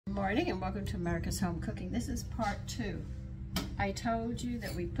Good morning and welcome to America's Home Cooking. This is part 2. I told you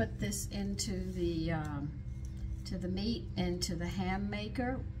that we put this into the meat, into the ham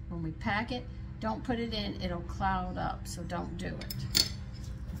maker. When we pack it, don't put it in, it'll cloud up, so don't do it.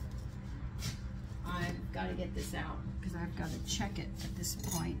 I've got to get this out because I've got to check it at this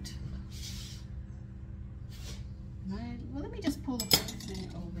point. Well, let me just pull the whole thing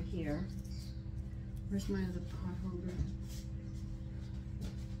over here. Where's my other pot holder?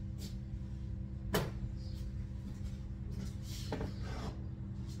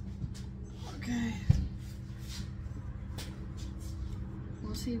 Okay.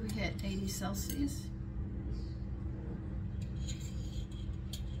 We'll see if we hit 80 Celsius.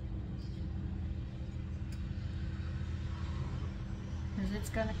 Because it's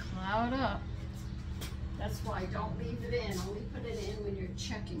going to cloud up. That's why don't leave it in. Only put it in when you're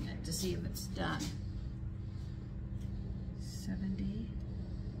checking it to see if it's done. 70.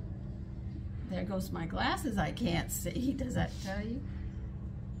 There goes my glasses. I can't see. Does that tell you?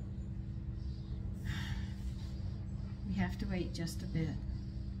 We have to wait just a bit.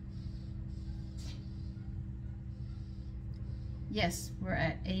 Yes, we're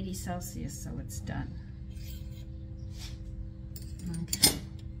at 80 Celsius, so it's done. Okay.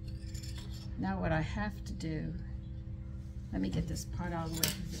 Now what I have to do, let me get this part out of the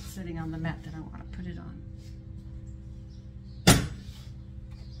way because it's sitting on the mat that I want to put it on.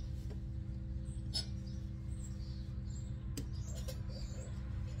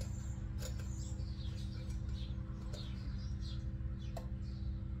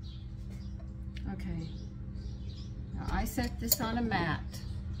 Okay, now I set this on a mat,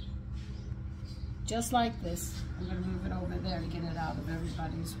 just like this. I'm going to move it over there to get it out of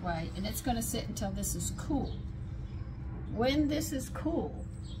everybody's way, and it's going to sit until this is cool. When this is cool,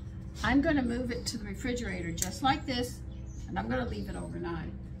 I'm going to move it to the refrigerator just like this, and I'm going to leave it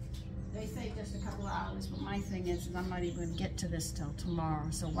overnight. They say just a couple of hours, but my thing is I'm not even going to get to this till tomorrow.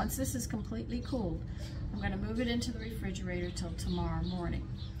 So once this is completely cooled, I'm going to move it into the refrigerator till tomorrow morning.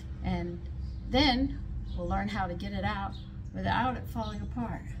 And then we'll learn how to get it out without it falling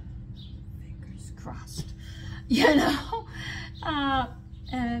apart. Fingers crossed. You know?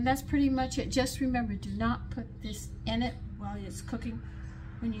 And that's pretty much it. Just remember, do not put this in it while it's cooking.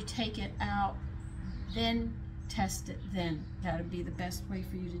 When you take it out, then test it then. That would be the best way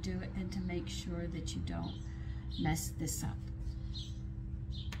for you to do it and to make sure that you don't mess this up.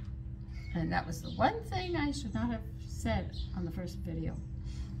 And that was the one thing I should not have said on the first video,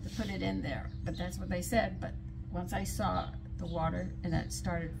 to put it in there, but that's what they said. But once I saw the water and it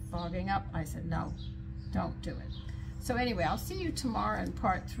started fogging up, I said no, don't do it. So anyway, I'll see you tomorrow in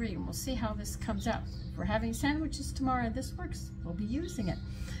part 3 and we'll see how this comes out. If we're having sandwiches tomorrow and this works, we'll be using it.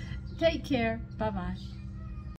 Take care. Bye-bye.